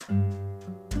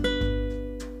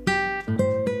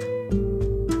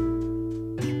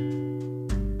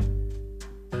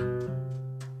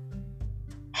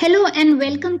Hello and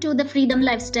welcome to the Freedom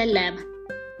Lifestyle Lab.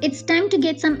 It's time to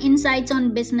get some insights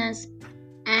on business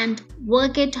and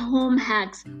work at home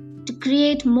hacks to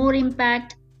create more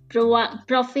impact,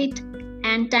 profit,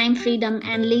 and time freedom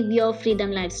and live your freedom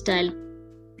lifestyle.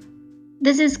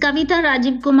 This is Kavita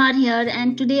Rajiv Kumar here,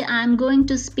 and today I'm going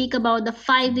to speak about the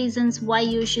 5 reasons why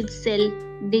you should sell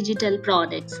digital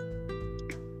products.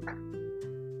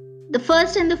 The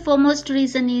first and the foremost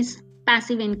reason is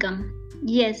passive income.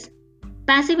 Yes,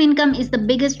 passive income is the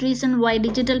biggest reason why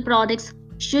digital products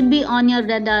should be on your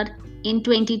radar in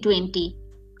 2020.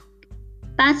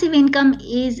 Passive income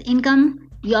is income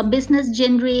your business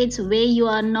generates where you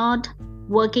are not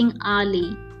working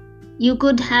hourly. You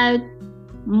could have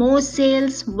more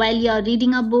sales while you are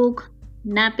reading a book,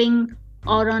 napping,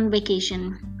 or on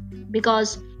vacation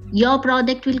because your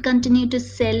product will continue to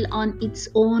sell on its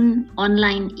own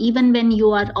online even when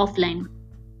you are offline.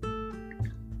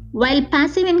 While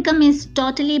passive income is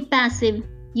totally passive,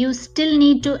 you still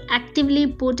need to actively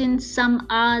put in some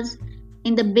hours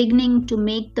in the beginning to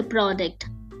make the product.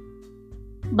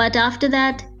 But after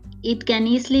that, it can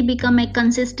easily become a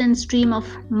consistent stream of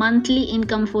monthly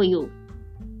income for you.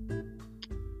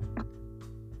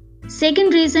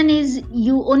 Second reason is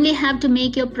you only have to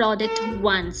make your product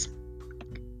once.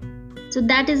 So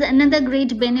that is another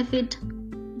great benefit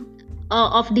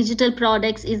of digital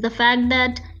products is the fact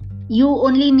that you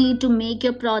only need to make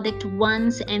your product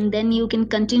once and then you can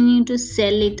continue to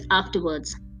sell it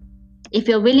afterwards. If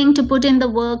you're willing to put in the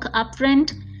work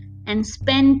upfront and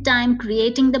spend time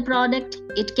creating the product,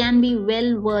 it can be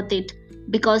well worth it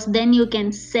because then you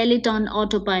can sell it on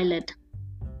autopilot.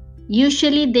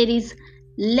 Usually, there is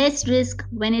less risk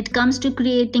when it comes to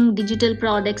creating digital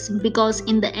products because,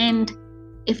 in the end,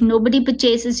 if nobody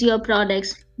purchases your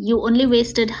products, you only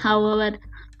wasted how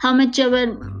much ever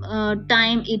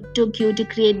time it took you to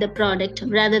create the product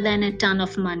rather than a ton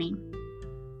of money.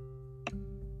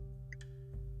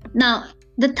 Now,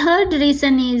 the third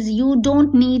reason is you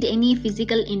don't need any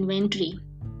physical inventory.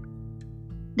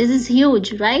 This is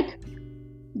huge, right?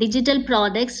 Digital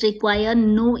products require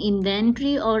no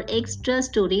inventory or extra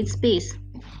storage space.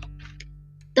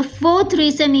 The fourth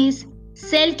reason is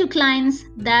sell to clients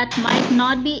that might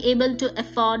not be able to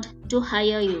afford to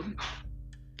hire you.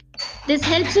 This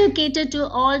helps you cater to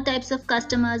all types of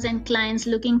customers and clients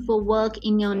looking for work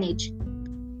in your niche.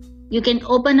 You can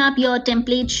open up your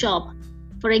template shop.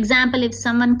 For example, if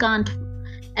someone can't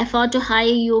afford to hire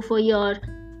you for your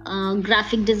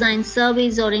graphic design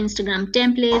service or Instagram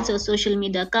templates or social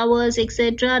media covers,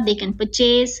 etc., they can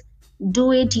purchase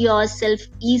do it yourself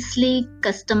easily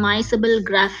customizable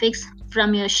graphics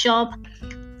from your shop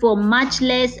for much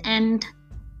less and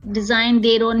design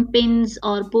their own pins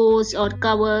or posts or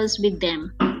covers with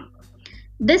them.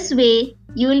 This way,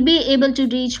 you will be able to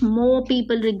reach more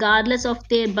people regardless of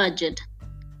their budget.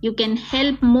 You can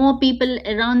help more people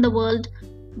around the world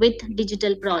with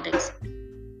digital products.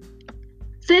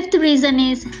 Fifth reason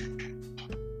is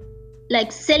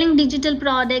like selling digital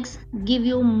products give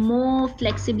you more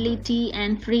flexibility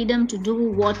and freedom to do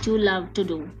what you love to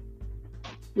do.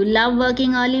 You love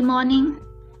working early morning,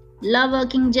 love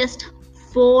working just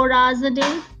 4 hours a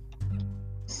day.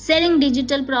 Selling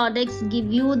digital products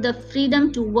give you the freedom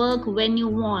to work when you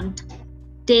want,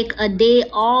 take a day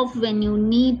off when you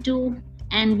need to,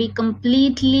 and be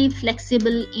completely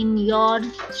flexible in your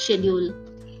schedule.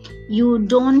 You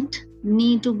don't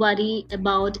need to worry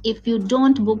about if you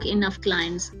don't book enough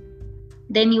clients.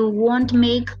 Then you won't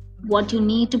make what you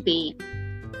need to pay.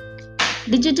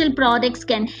 Digital products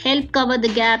can help cover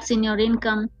the gaps in your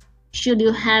income should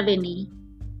you have any.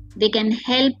 They can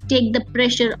help take the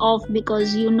pressure off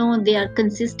because you know they are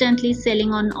consistently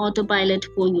selling on autopilot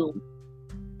for you.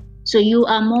 So you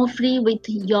are more free with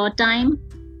your time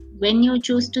when you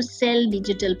choose to sell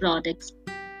digital products.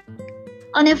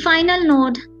 On a final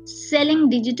note, selling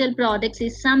digital products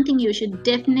is something you should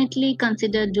definitely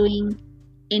consider doing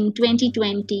in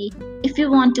 2020 if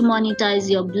you want to monetize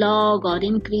your blog or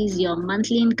increase your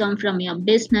monthly income from your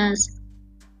business.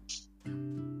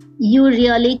 You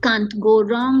really can't go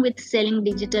wrong with selling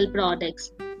digital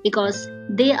products because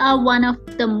they are one of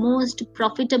the most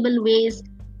profitable ways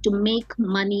to make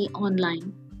money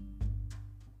online.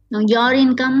 Now, your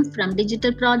income from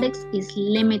digital products is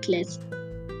limitless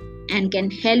and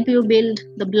can help you build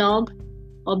the blog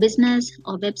or business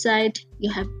or website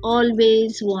you have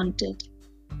always wanted.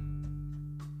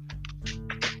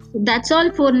 So that's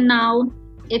all for now.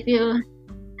 If you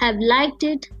have liked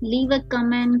it, leave a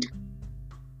comment.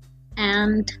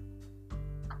 And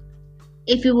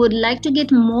if you would like to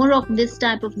get more of this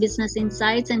type of business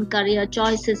insights and career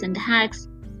choices and hacks,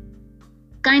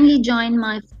 Kindly join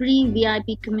my free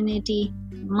VIP community,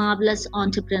 Marvelous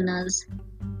Entrepreneurs.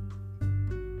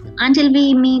 Until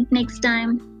we meet next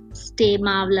time, stay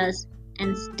marvelous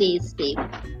and stay safe.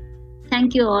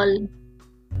 Thank you all.